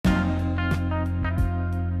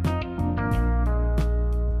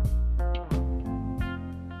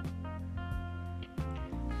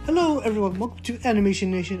everyone, welcome to Animation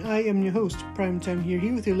Nation. I am your host, Primetime here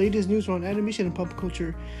with your latest news on animation and pop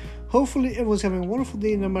culture. Hopefully everyone's having a wonderful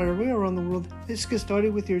day no matter where around the world. Let's get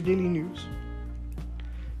started with your daily news.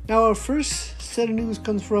 Now our first set of news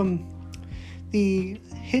comes from the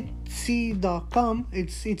hitc.com.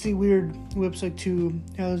 It's a weird website to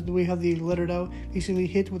the way how they lettered out, basically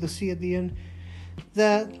hit with a C at the end.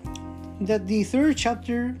 That the third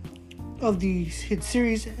chapter of the hit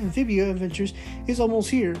series Amphibia Adventures is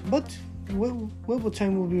almost here, but what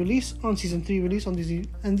time will be released on season 3 release on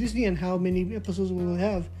Disney and how many episodes will it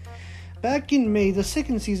have? Back in May, the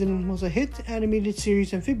second season was a hit animated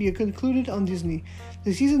series Amphibia concluded on Disney.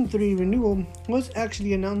 The season 3 renewal was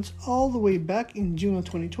actually announced all the way back in June of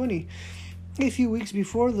 2020, a few weeks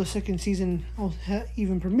before the second season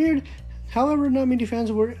even premiered. However, not many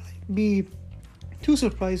fans would be too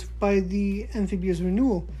surprised by the Amphibia's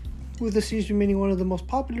renewal, with the series remaining one of the most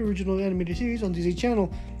popular original animated series on Disney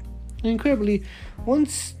Channel. Incredibly,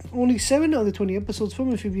 only 7 of the 20 episodes from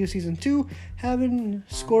Amphibia Season 2 have a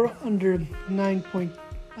score under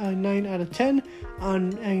 9.9 out of 10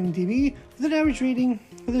 on IMDb, with an average rating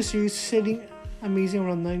for the series sitting amazing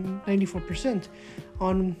around 94%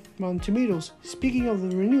 on Rotten Tomatoes. Speaking of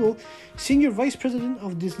the renewal, Senior Vice President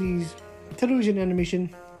of Disney's television animation,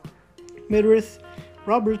 Meredith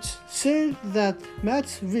Roberts, said that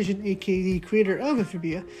Matt's vision, aka the creator of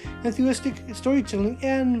Amphibia, enthusiastic storytelling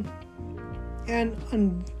and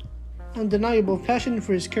undeniable passion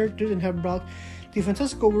for his characters and have brought the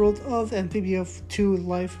fantastical world of Amphibia to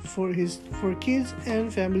life for kids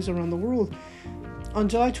and families around the world. On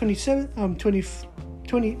July 24th,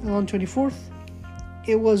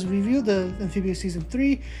 it was revealed that Amphibia Season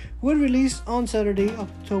 3 would release on Saturday,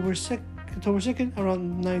 October 2nd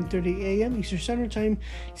around 9:30 a.m. Eastern Standard Time.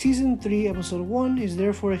 Season 3, Episode 1 is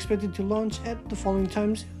therefore expected to launch at the following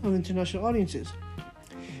times of international audiences.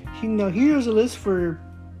 Now here's a list for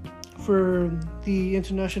the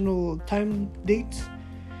international time dates.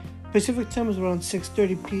 Pacific Time is around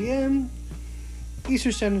 6:30 p.m.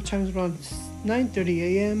 Eastern Standard Time is around 9:30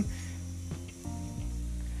 a.m.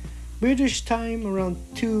 British Time around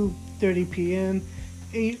 2:30 p.m.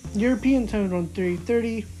 European Time around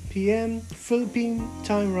 3:30 p.m. Philippine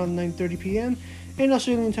Time around 9:30 p.m. and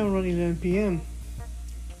Australian Time around 11 p.m.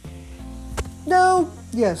 Now,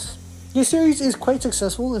 yes, this series is quite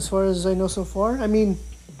successful as far as I know so far. I mean,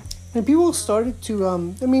 when people started to,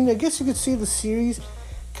 I guess you could say the series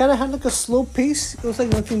kind of had like a slow pace. It was like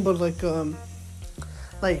nothing but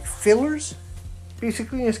like fillers,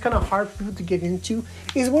 basically. It's kind of hard for people to get into.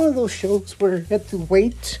 It's one of those shows where you have to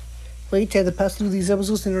wait to pass through these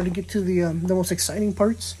episodes in order to get to the most exciting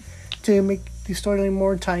parts to make the storyline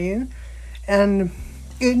more tie-in, and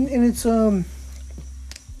it's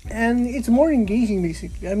more engaging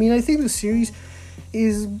basically. I mean, I think the series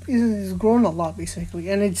is growing a lot basically,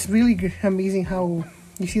 and it's really amazing how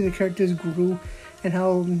you see the characters grew and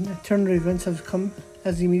how turn of events have come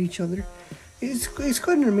as they meet each other. It's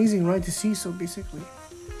quite an amazing ride to see. So basically,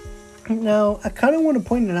 now I kind of want to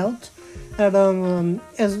point it out that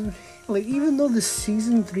even though the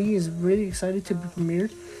season 3 is really excited to be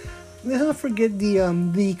premiered, let's not forget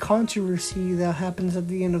the controversy that happens at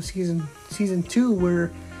the end of season 2,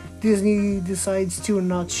 where Disney decides to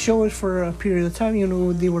not show it for a period of time. You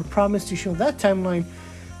know, they were promised to show that timeline,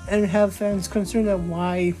 and have fans concerned at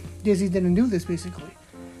why Disney didn't do this basically.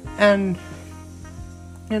 And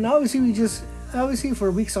obviously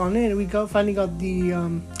for weeks on end, we finally got the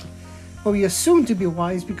what we assumed to be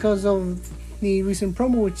wise because of the recent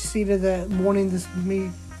promo, which stated that warning this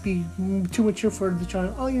may be too mature for the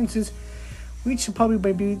child audiences, which probably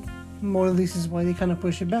might be more or less is why they kind of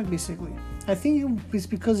push it back basically. I think it's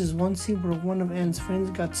because there's one scene where one of Anne's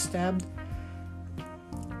friends got stabbed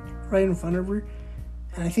right in front of her,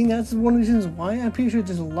 and I think that's one of the reasons why. I'm pretty sure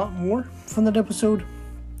there's a lot more from that episode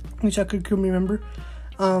which I couldn't remember,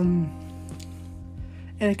 and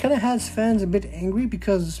it kind of has fans a bit angry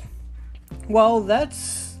because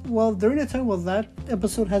during the time while that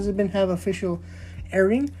episode hasn't been official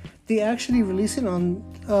airing, they actually released it on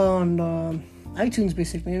iTunes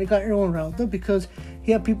basically, and it got everyone riled up because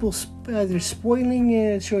you have people either spoiling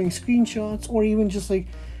it, showing screenshots, or even just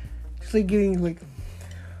giving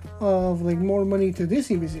more money to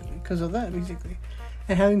Disney basically because of that basically,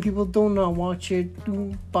 and having people don't watch it,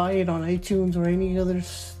 buy it on iTunes or any other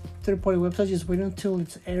third-party website, just wait until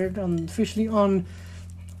it's aired officially on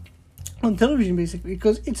television basically,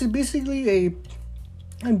 because it's basically a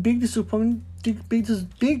big disappointment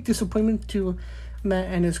to Matt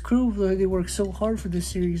and his crew. They worked so hard for this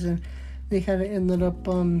series, and they kind of ended up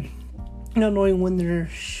not knowing when their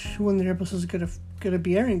episodes gonna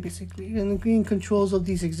be airing basically, and in controls of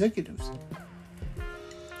these executives.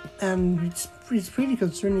 And it's pretty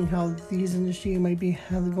concerning how these industry might be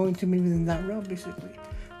going to move in that route basically.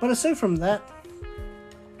 But aside from that,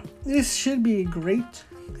 this should be great.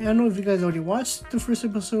 I don't know if you guys already watched the first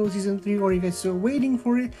episode of season 3 or you guys still waiting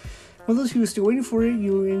for it. For those who are still waiting for it,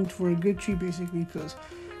 you're in for a good treat basically, because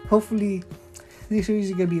hopefully this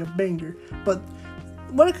series is gonna be a banger. But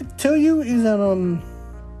what I could tell you is that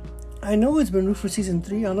I know it's been renewed for season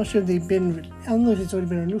 3. I'm not sure if I don't know if it's already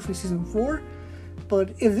been renewed for season 4.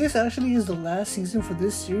 But if this actually is the last season for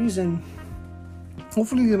this series, then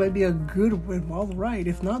hopefully there might be a good and wild ride.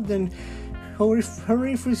 If not, then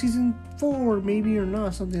hurry for season 4, maybe, or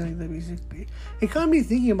not, something like that basically. It can't be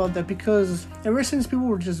thinking about that, because ever since people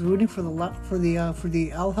were just rooting for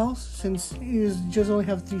the Owl House, since it just only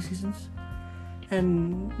have 3 seasons,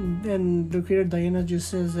 and the creator Diana just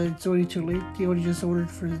says that it's already too late. They already just ordered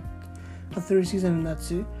for a 3rd season and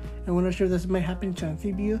that's it. And we're not sure if that might happen to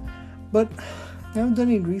Amphibia, but I haven't done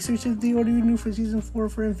any research if they already renewed for season 4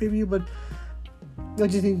 for Amphibia, but I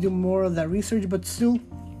just need to do more of that research. But still,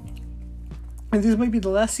 if this might be the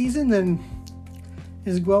last season, then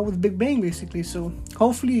let's go out with a big bang basically. So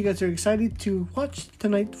hopefully you guys are excited to watch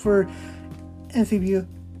tonight for Amphibia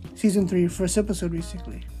season 3 first episode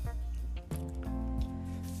basically.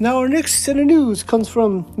 Now our next set of news comes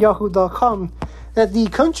from yahoo.com that the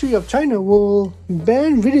country of China will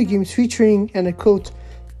ban video games featuring, and I quote,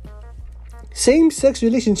 same-sex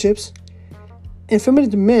relationships,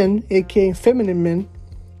 effeminate men, aka feminine men,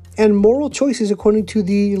 and moral choices according to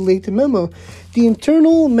the late memo. The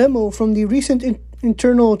internal memo from the recent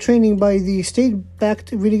internal training by the state-backed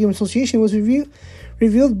Video Game Association was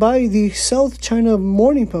revealed by the South China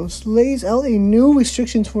Morning Post, lays out a new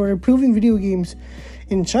restrictions for improving video games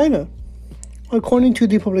in China. According to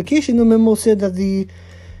the publication, the memo said that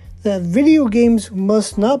that video games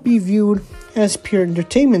must not be viewed as pure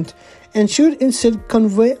entertainment and should instead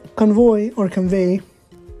convey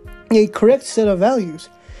a correct set of values.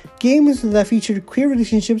 Games that feature queer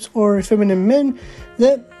relationships or feminine men,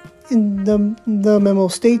 that in the memo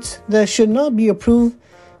states, that should not be approved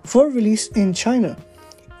for release in China.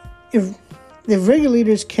 If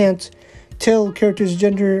regulators can't tell characters'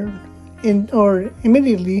 gender or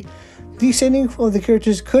immediately, the setting of the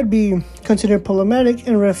characters could be considered problematic,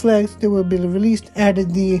 and red flags that will be released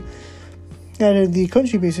added the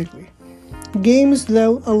country basically. Games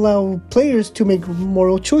that allow players to make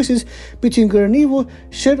moral choices between good and evil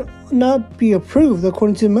should not be approved,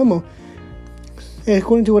 according to the memo.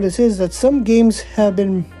 According to what it says, that some games have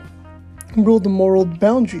been ruled the moral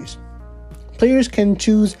boundaries. Players can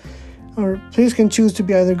choose to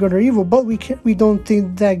be either good or evil, but we don't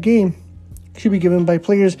think that game should be given by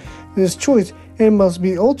players this choice. It must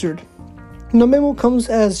be altered. The memo comes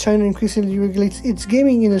as China increasingly regulates its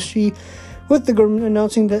gaming industry, with the government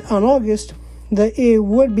announcing that on August that it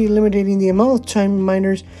would be limiting the amount of time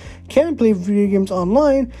minors can play video games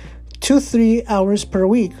online to 3 hours per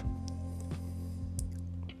week.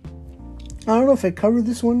 I don't know if I covered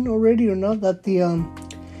this one already or not. That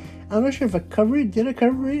I'm not sure if I covered it. Did I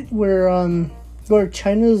cover it? Where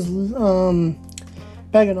China's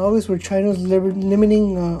back in August, where China's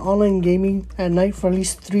limiting online gaming at night for at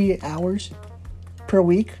least 3 hours per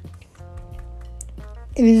week.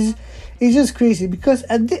 It's just crazy because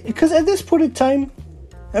at this point in time,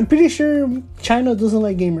 I'm pretty sure China doesn't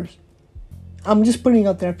like gamers. I'm just putting it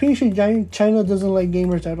out there. I'm pretty sure China doesn't like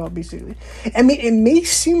gamers at all, basically. I mean, it may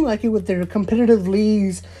seem like it with their competitive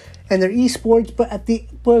leagues and their esports, but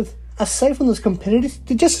aside from those competitors,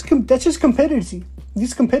 that's just competitive.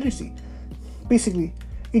 Just competitive, basically.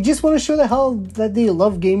 You just want to show that they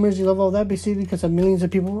love gamers, they love all that, basically, because of millions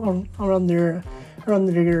of people around their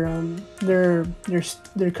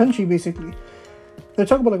country, basically. We're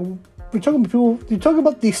talking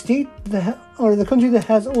about the state or the country that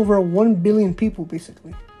has over 1 billion people,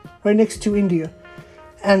 basically, right next to India.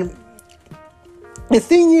 And the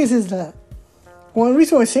thing is that one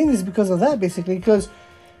reason why I'm saying this is because of that, basically, because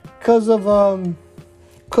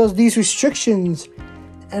these restrictions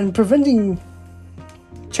and preventing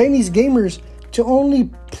Chinese gamers to only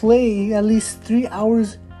play at least 3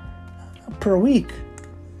 hours per week.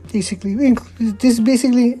 Basically, this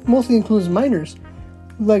basically mostly includes minors.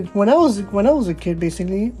 Like when I was a kid,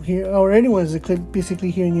 basically here, or anyone as a kid,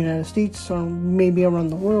 basically here in the United States or maybe around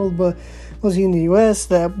the world, but mostly in the US.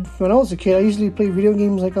 That when I was a kid, I usually played video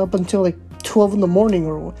games like up until like 12 in the morning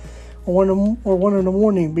or 1 in the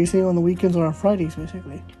morning, basically on the weekends or on Fridays,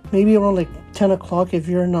 basically. Maybe around like 10 o'clock if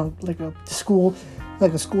you're in a school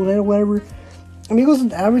night or whatever. I mean, it was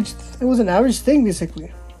an average thing,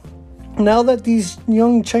 basically. now that these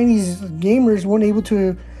young Chinese gamers weren't able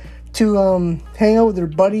to hang out with their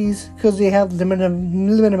buddies because they have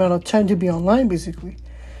limited amount of time to be online, basically.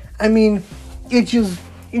 I mean, it just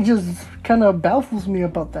kind of baffles me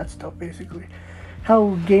about that stuff, basically.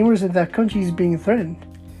 How gamers in that country is being threatened.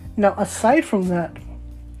 Now, aside from that,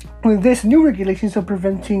 with this new regulations of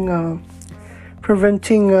preventing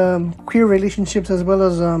queer relationships as well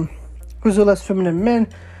as feminine men,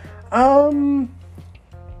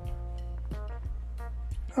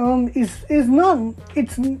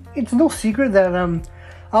 it's no secret that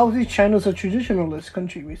obviously China's a traditionalist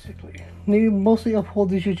country, basically. They mostly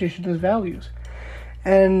uphold these traditionalist values,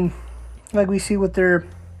 and like we see with their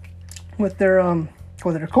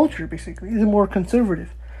culture, basically, is more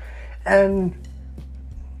conservative, and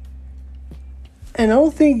I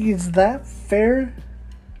don't think it's that fair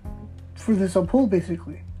for this uphold,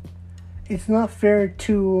 basically. It's not fair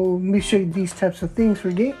to mistreat these types of things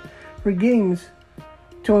for games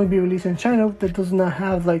to only be released in China that does not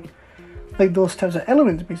have like those types of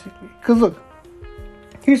elements, basically. Because look,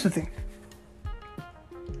 here's the thing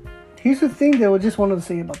that I just wanted to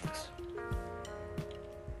say about this.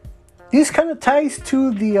 This kind of ties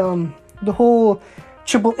to the whole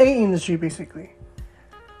AAA industry, basically.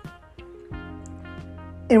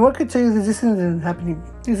 And what I could tell you is this isn't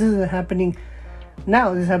happening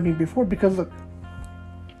now. This is happening before. Because look,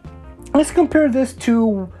 let's compare this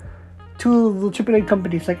to the AAA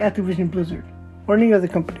companies like Activision Blizzard or any other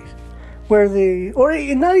companies, or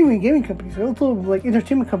not even gaming companies, but also like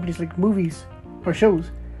entertainment companies like movies or shows.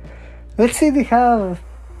 Let's say they have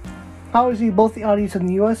obviously both the audience in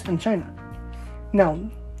the US and China. Now,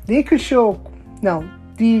 the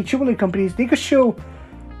AAA companies, they could show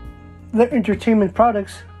their entertainment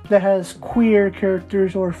products that has queer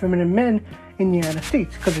characters or feminine men in the United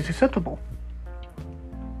States because it's acceptable.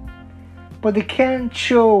 But they can't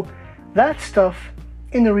show that stuff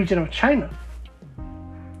in the region of China.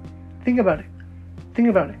 Think about it.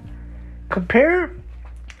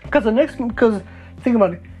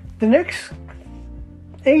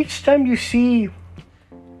 Each time you see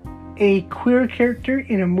a queer character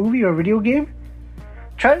in a movie or video game,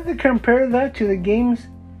 try to compare that to the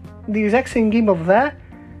exact same game of that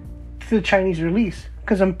to the Chinese release.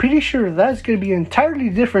 Because I'm pretty sure that's going to be entirely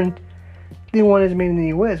different than one is made in the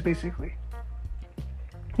US, basically.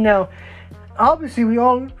 Now, obviously,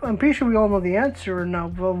 I'm pretty sure we all know the answer now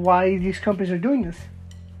of why these companies are doing this.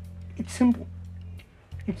 It's simple.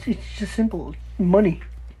 It's just simple. Money.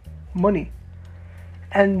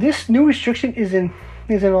 And this new restriction isn't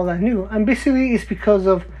all that new. And basically, it's because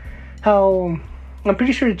of how I'm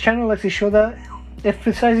pretty sure the channel likes to show that,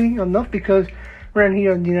 emphasizing enough, because around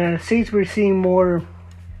here in the United States, we're seeing more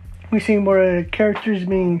characters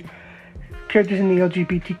in the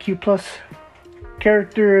LGBTQ plus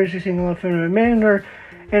characters. You're seeing a lot of feminine men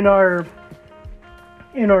in our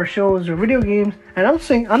shows or video games. And I'm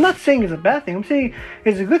not saying it's a bad thing. I'm saying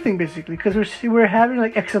it's a good thing, basically, because we're having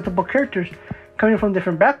like acceptable characters coming from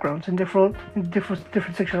different backgrounds and different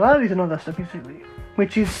sexualities and all that stuff, basically,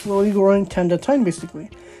 which is slowly growing time to time, basically.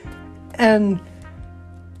 And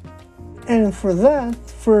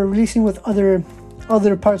for releasing with other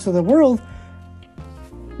parts of the world,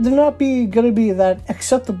 they're not gonna be that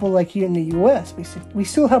acceptable like here in the US, basically. We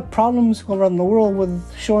still have problems around the world with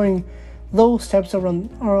showing those types around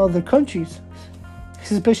our other countries,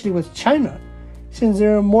 especially with China, since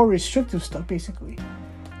there are more restrictive stuff, basically.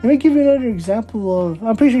 Let me give you another example of.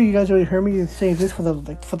 I'm pretty sure you guys already heard me saying this for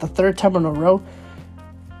the third time in a row.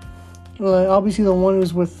 Obviously, the one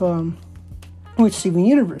was with Steven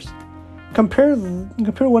Universe. Compare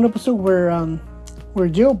one episode where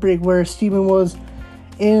Jailbreak, where Steven was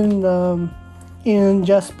in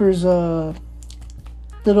Jasper's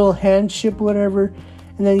little hand ship, whatever,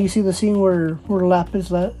 and then you see the scene where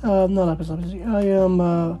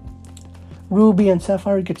Ruby and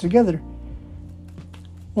Sapphire get together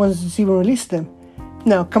once Steven released them.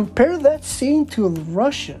 Now compare that scene to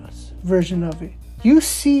Russia's version of it. You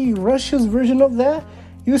see Russia's version of that,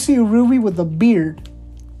 you see Ruby with a beard.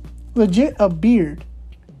 Legit a beard.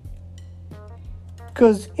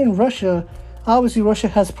 Because in Russia, obviously Russia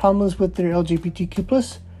has problems with their LGBTQ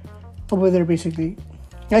plus over there, basically.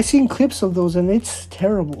 I've seen clips of those and it's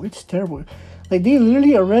terrible. Like they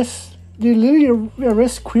literally arrest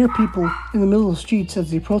queer people in the middle of the streets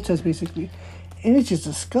as they protest, basically. And it's just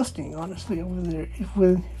disgusting, honestly, over there.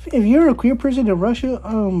 If you're a queer person in Russia, I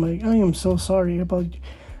am so sorry about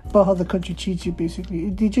how the country treats you, basically.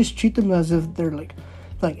 They just treat them as if they're like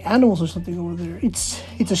animals or something over there. It's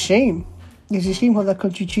a shame. It's a shame how that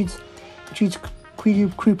country treats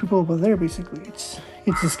queer people over there. Basically, it's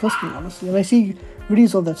disgusting, honestly. And I see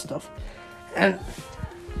videos of that stuff, and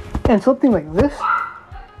something like this,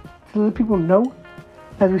 to let people know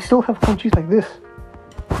that we still have countries like this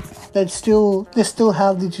that still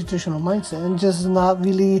have the traditional mindset and just not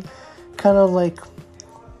really kind of like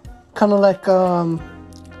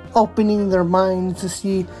opening their minds to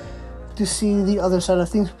see the other side of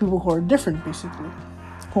things, people who are different basically.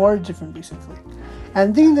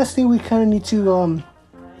 And I think that's the thing we kind of need to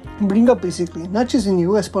bring up basically, not just in the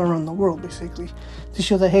US but around the world basically, to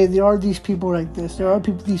show that hey, there are these people like this, there are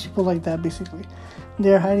these people like that basically.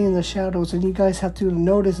 They're hiding in the shadows and you guys have to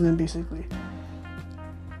notice them basically.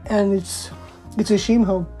 And it's a shame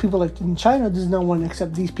how people like in China does not want to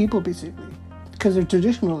accept these people basically, because they're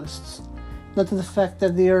traditionalists. Not to the fact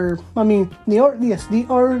that they are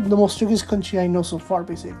the most strictest country I know so far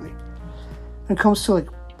basically. When it comes to like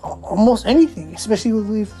almost anything, especially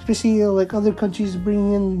like other countries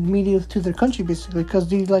bringing in media to their country basically, because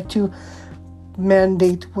they like to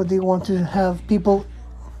mandate what they want to have people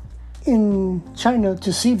in China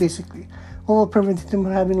to see basically, all preventing them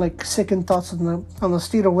from having like second thoughts on the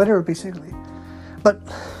state or whatever basically. But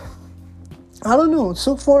I don't know.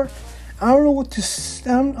 So far, I don't know what to.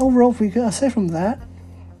 Overall, aside from that,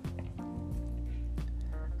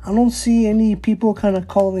 I don't see any people kind of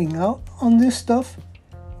calling out on this stuff.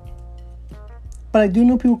 But I do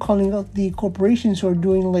know people calling out the corporations who are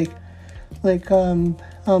doing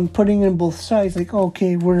putting in both sides. Like,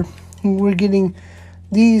 okay, we're getting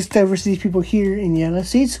these diversity people here in the United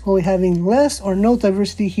States, while we're having less or no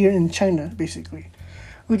diversity here in China, basically.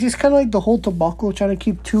 Which is kind of like the whole debacle, trying to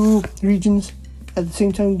keep two regions at the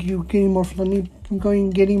same time, you getting more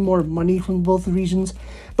money from both regions.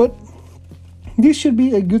 But this should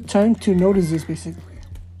be a good time to notice this, basically.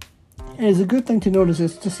 And it's a good time to notice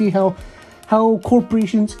this, to see how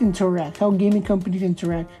corporations interact, how gaming companies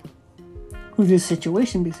interact with this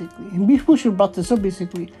situation, basically. And people should have brought this up,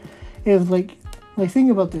 basically. If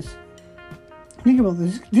think about this.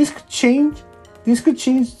 This could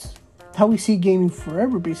change how we see gaming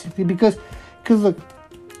forever, basically. Because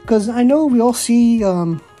I know we all see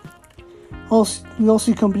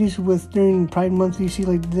companies during Pride Month. You see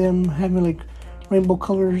like them having like rainbow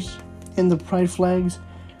colors and the Pride flags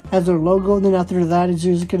as their logo. Then after that, it's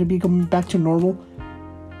just gonna be coming back to normal.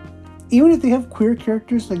 Even if they have queer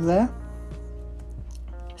characters like that,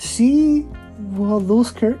 see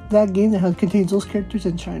that game that contains those characters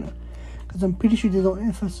in China, because I'm pretty sure they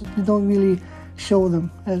don't really show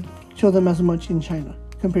them as much in China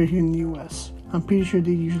compared to in the US. I'm pretty sure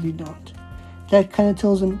they usually don't. That kind of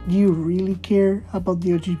tells them, do you really care about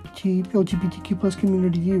the LGBTQ plus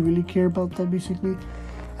community? Do you really care about that, basically?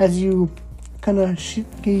 As you as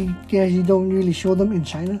you don't really show them in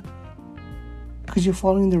China, because you're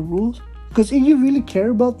following their rules. Because if you really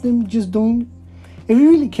care about them,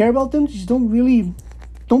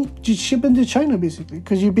 don't just ship into China, basically.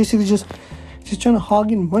 Because you're basically just trying to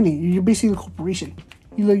hog in money. You're basically a corporation.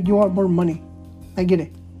 You want more money. I get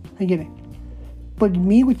it. But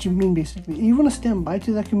what you mean, basically. If you want to stand by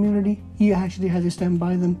to that community, you actually have to stand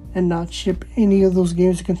by them and not ship any of those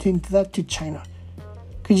games that contain that to China.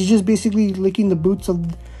 Because you're just basically licking the boots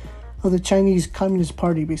of the Chinese Communist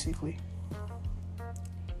Party, basically.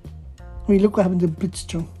 I mean, look what happened to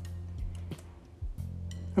Blitzchung.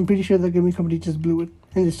 I'm pretty sure that gaming company just blew it,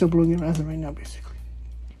 and they're still blowing it as of right now, basically.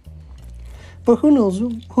 But who knows?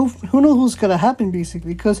 Who knows what's gonna happen,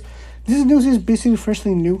 basically? Because this news is basically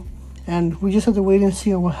freshly new, and we just have to wait and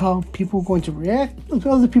see how people are going to react.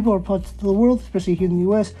 Other people are parts of the world, especially here in the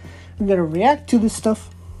US, we gotta react to this stuff,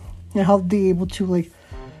 and how they're able to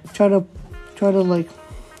try to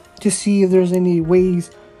see if there's any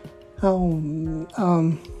ways how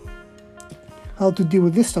to deal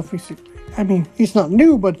with this stuff, basically. I mean, it's not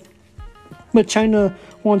new, but China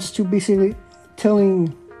wants to basically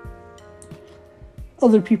telling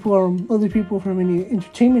other people from any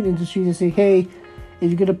entertainment industry to say, hey, if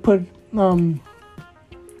you're gonna put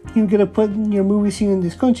your movie scene in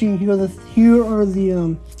this country, here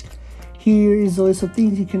is the list of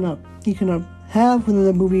things you cannot have within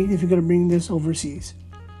the movie if you're gonna bring this overseas.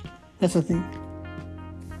 That's the thing.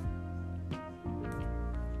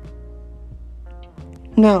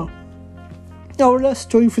 Now, our last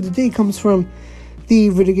story for the day comes from the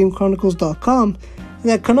VideoGameChronicles.com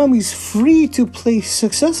that Konami's free-to-play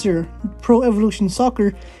successor, Pro Evolution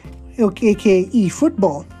Soccer, aka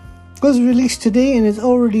efootball, was released today and is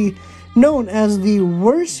already known as the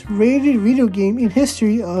worst-rated video game in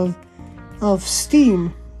history of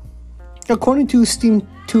Steam. According to Steam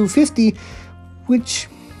 250, which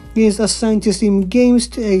is assigned to Steam games,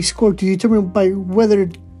 a score to determine by whether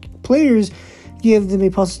players give them a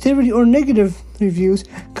positivity or negative reviews,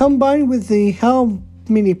 combined with how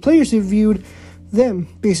many players have viewed them,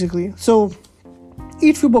 basically. So,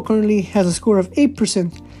 efootball currently has a score of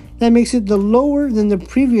 8%. That makes it the lower than the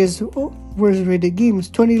previous worst rated games,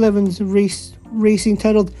 2011's racing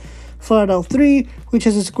titled Flat Out 3, which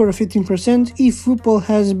has a score of 15%. eFootball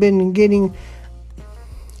has been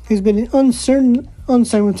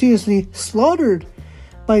unsimultaneously slaughtered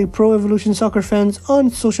by Pro Evolution Soccer fans on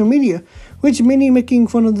social media, which many making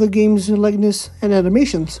fun of the game's likeness and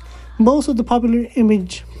animations. Most of the popular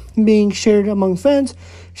image being shared among fans,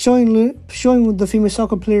 showing the famous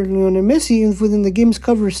soccer player Lionel Messi within the game's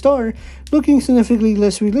cover star, looking significantly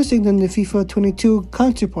less realistic than the FIFA 22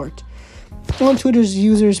 counterpart. On Twitter's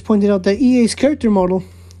users pointed out that EA's character model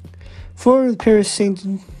for Paris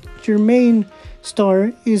Saint-Germain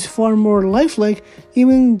star is far more lifelike,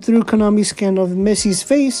 even through Konami's scan of Messi's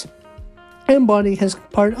face and body as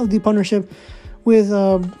part of the partnership with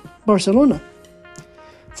Barcelona,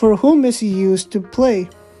 for whom Messi used to play.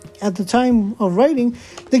 At the time of writing,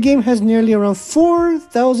 the game has nearly around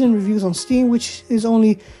 4,000 reviews on Steam, which is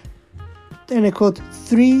only, and I quote,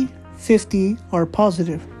 350 are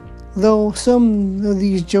positive. Though some of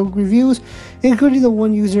these joke reviews, including the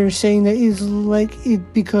one user saying that it's like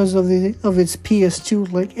it because of its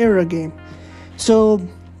PS2 like era game. So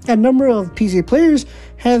a number of PC players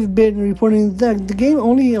have been reporting that the game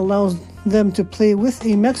only allows them to play with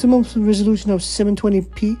a maximum resolution of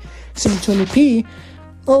 720p.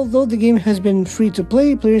 Although the game has been free to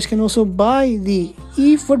play, players can also buy the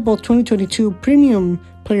eFootball 2022 Premium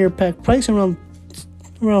Player Pack, price around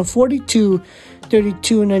 40 to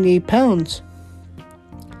 £32.98.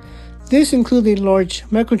 This includes a large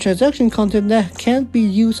microtransaction content that can't be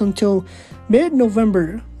used until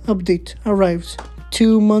mid-November update arrives,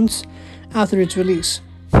 2 months after its release.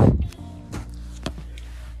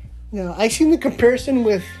 Now, I seen the comparison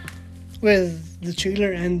with the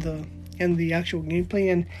trailer and the actual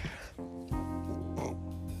gameplay, and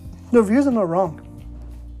the reviews are not wrong.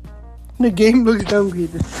 The game looks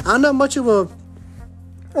downgraded. I'm not much of a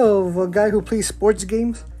guy who plays sports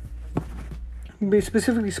games,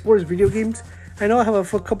 specifically sports video games. I know I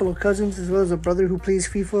have a couple of cousins as well as a brother who plays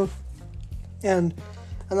FIFA, and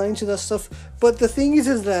I'm not into that stuff. But the thing is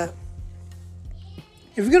that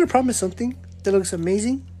if you're gonna promise something that looks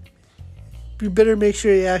amazing, you better make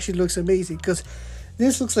sure it actually looks amazing, because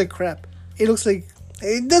this looks like crap. It doesn't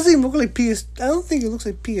even look like I don't think it looks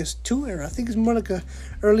like PS2 era. I think it's more like a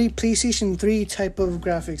early PlayStation 3 type of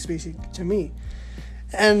graphics, basically, to me.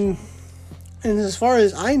 And as far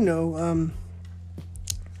as I know,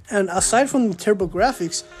 and aside from the terrible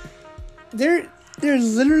graphics, there's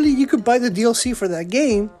literally, you could buy the DLC for that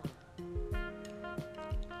game,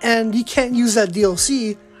 and you can't use that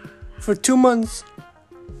DLC for 2 months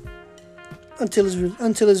until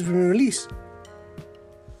it's been released.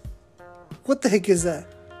 What the heck is that?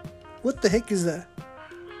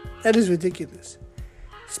 That is ridiculous.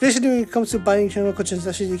 Especially when it comes to buying channel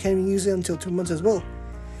transactions, you can't even use it until 2 months as well.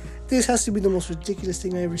 This has to be the most ridiculous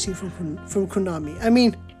thing I ever seen from Konami. I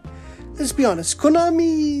mean, let's be honest.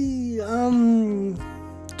 Konami,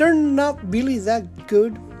 they're not really that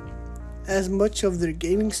good as much of their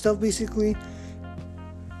gaming stuff, basically.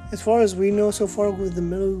 As far as we know so far with the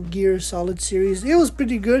Metal Gear Solid series, it was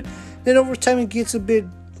pretty good. Then over time it gets a bit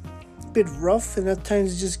rough, and at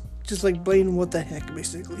times just like blatant what the heck,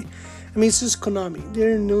 basically. I mean, it's just Konami.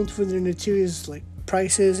 They're known for their notorious like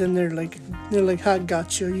prices, and they're like, "Ha,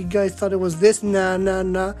 gotcha. You guys thought it was this? Nah,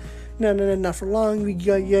 not for long. You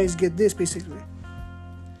guys get this," basically.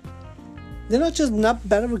 They're not just not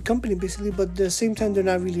bad of a company, basically, but at the same time, they're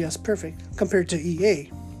not really as perfect compared to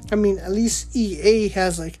EA. I mean, at least EA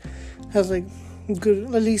has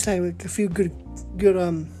good, at least like a few good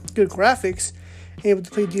graphics, able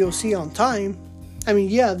to play DLC on time. I mean,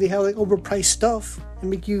 yeah, they have like overpriced stuff and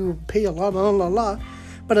make you pay a lot,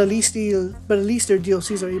 but at least their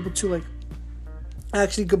DLCs are able to like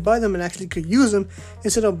actually go buy them and actually could use them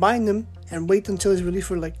instead of buying them and wait until it's released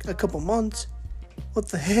for like a couple months. What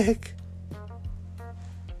the heck?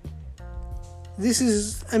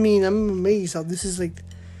 I'm amazed how this is like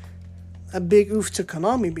a big oof to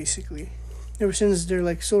Konami, basically. Ever since they're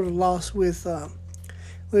like sort of lost with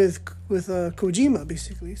Kojima,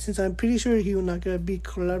 basically. Since I'm pretty sure he will not gonna be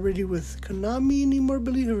collaborating with Konami anymore,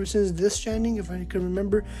 ever since Death Stranding, if I can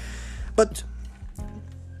remember. But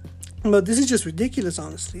this is just ridiculous,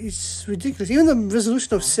 honestly. It's ridiculous. Even the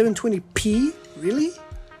resolution of 720p, really?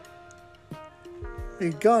 My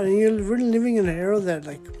God, and you're really living in an era that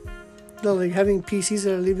like having PCs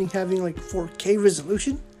that are having like 4K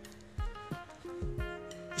resolution.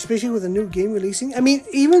 especially with a new game releasing. I mean,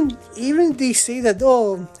 even they say that,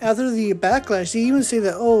 oh, after the backlash, they even say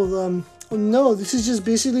that, no, this is just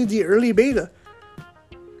basically the early beta.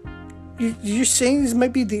 You're saying this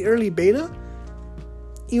might be the early beta?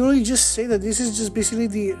 You only just say that this is just basically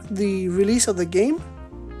the release of the game?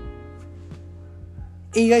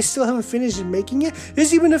 And you guys still haven't finished making it?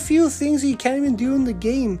 There's even a few things that you can't even do in the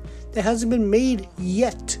game that hasn't been made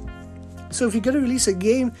yet. So if you're going to release a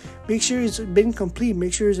game, make sure it's been complete.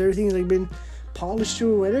 Make sure everything's like been polished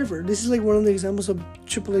or whatever. This is like one of the examples of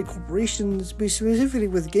AAA corporations, specifically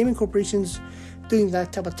with gaming corporations, doing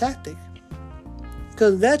that type of tactic.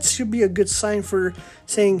 Because that should be a good sign for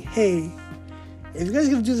saying, hey, if you guys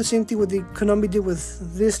are going to do the same thing what the Konami did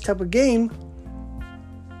with this type of game,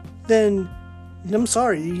 then I'm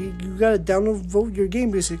sorry, you got to downvote your game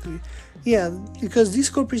basically. Yeah, because these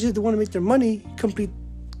corporations, they want to make their money,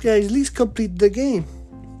 at least complete the game.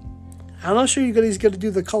 I'm not sure you guys got to do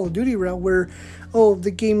the Call of Duty route where,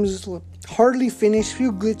 the game's hardly finished,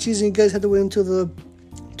 few glitches, and you guys have to wait until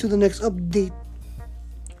the next update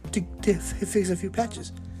to fix a few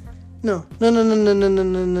patches. No.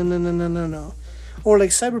 Or like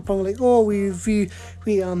Cyberpunk, like,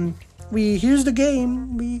 we here's the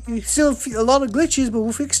game. We still feel a lot of glitches, but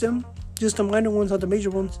we'll fix them. Just the minor ones, not the major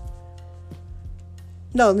ones.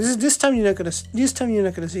 No, this time you're not gonna save it. This time you're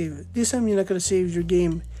not gonna save your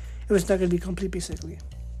game if it's not gonna be complete. Basically,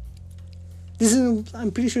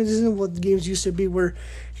 I'm pretty sure this isn't what games used to be, where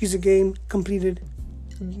here's a game completed,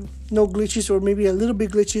 no glitches or maybe a little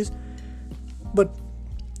bit glitches, but.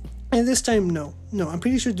 And this time, no. I'm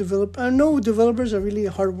pretty sure I know developers are really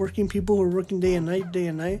hardworking people who are working day and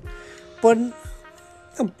night. But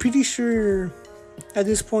I'm pretty sure at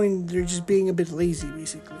this point they're just being a bit lazy,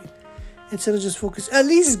 basically. Instead of just focus, at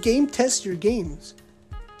least game test your games.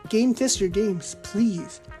 Game test your games,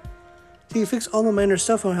 please. So you fix all the minor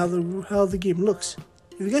stuff on how the game looks.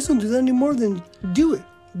 If you guys don't do that anymore, then do it.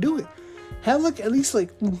 Have at least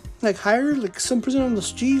hire some person on the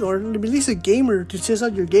street or at least a gamer to test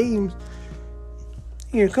out your games.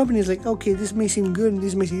 And your company is like, okay, this may seem good and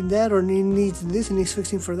this may seem that, or it needs this and needs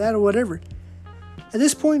fixing for that or whatever. At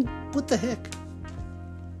this point, what the heck?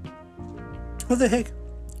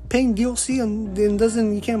 Paying DLC and then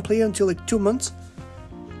you can't play until 2 months?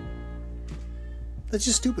 That's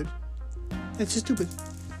just stupid.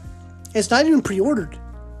 It's not even pre-ordered.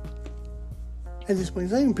 At this point,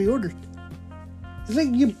 it's not even pre-ordered. It's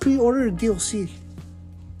like you pre-order a DLC.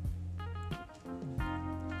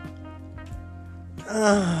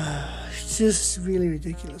 It's just really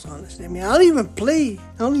ridiculous, honestly. I mean, I don't even play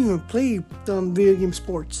video game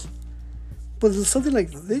sports. But something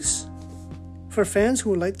like this, for fans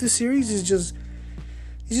who like this series, it's just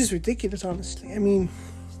ridiculous, honestly. I mean,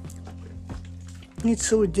 it's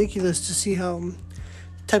so ridiculous to see how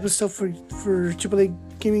type of stuff for AAA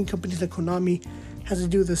gaming companies like Konami has to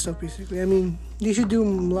do with this stuff, basically. I mean, they should do a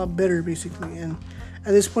lot better, basically. And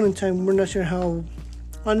at this point in time, we're not sure how.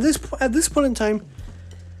 At this point in time,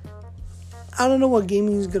 I don't know what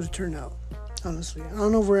gaming is going to turn out. Honestly, I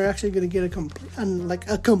don't know if we're actually going to get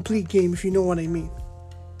a complete game, if you know what I mean.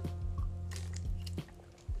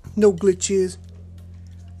 No glitches.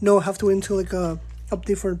 No have to wait until a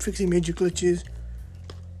update for fixing major glitches,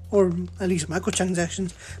 or at least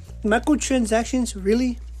microtransactions. Microtransactions,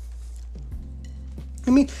 really?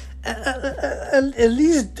 I mean, at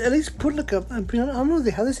least put I don't know if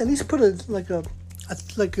they have this. At least put a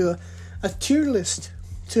tier list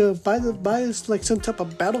to buy some type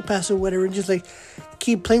of battle pass or whatever, and just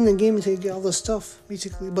keep playing the game until you get all the stuff,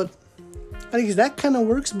 basically. But I think that kind of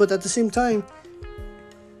works. But at the same time,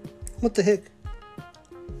 what the heck?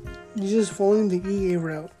 You're just following the EA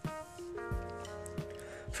route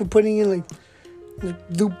for putting in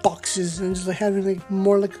loot boxes and just having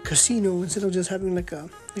more like a casino instead of just having a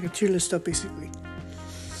tier list stuff, basically.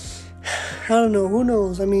 I don't know. Who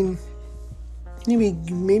knows? I mean,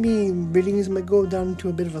 maybe ratings might go down to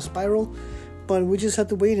a bit of a spiral, but we just have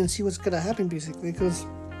to wait and see what's gonna happen, basically. Because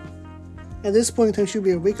at this point in time, should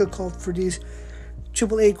be a wake-up call for these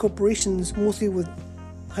AAA corporations, mostly with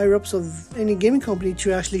higher ups of any gaming company,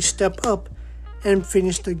 to actually step up and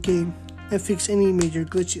finish the game and fix any major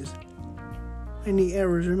glitches, any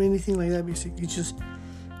errors, or anything like that. Basically, just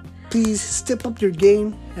please step up your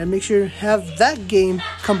game and make sure you have that game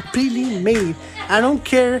completely made. I don't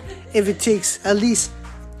care if it takes at least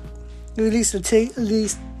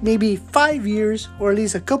maybe 5 years or at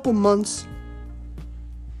least a couple months.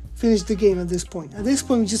 Finish the game at this point. At this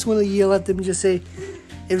point, we just want to yell at them and just say,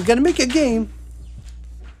 if you're gonna make a game,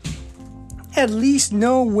 at least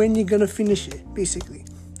know when you're gonna finish it, basically.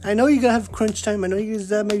 I know you're gonna have crunch time. I know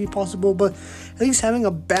that may be possible, but at least having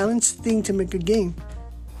a balanced thing to make a game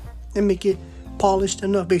and make it polished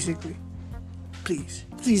enough, basically.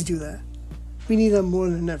 Please do that. We need that more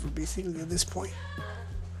than ever, basically, at this point.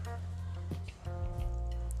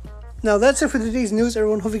 Now, that's it for today's news,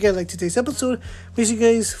 everyone. Hope you guys liked today's episode. Make sure you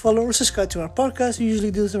guys follow or subscribe to our podcast. We usually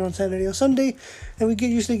do this around Saturday or Sunday, and we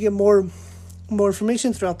usually get more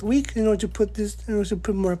information throughout the week in order to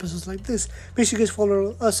put more episodes like this. Make sure you guys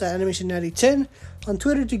follow us at Animation Natty 10 on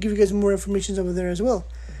Twitter to give you guys more information over there as well.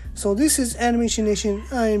 So this is Animation Nation.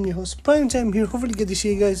 I am your host, Primetime here. Hopefully get to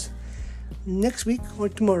see you guys next week or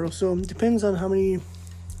tomorrow. So it depends on how many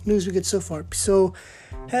news we get so far. So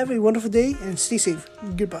have a wonderful day and stay safe.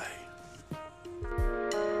 Goodbye.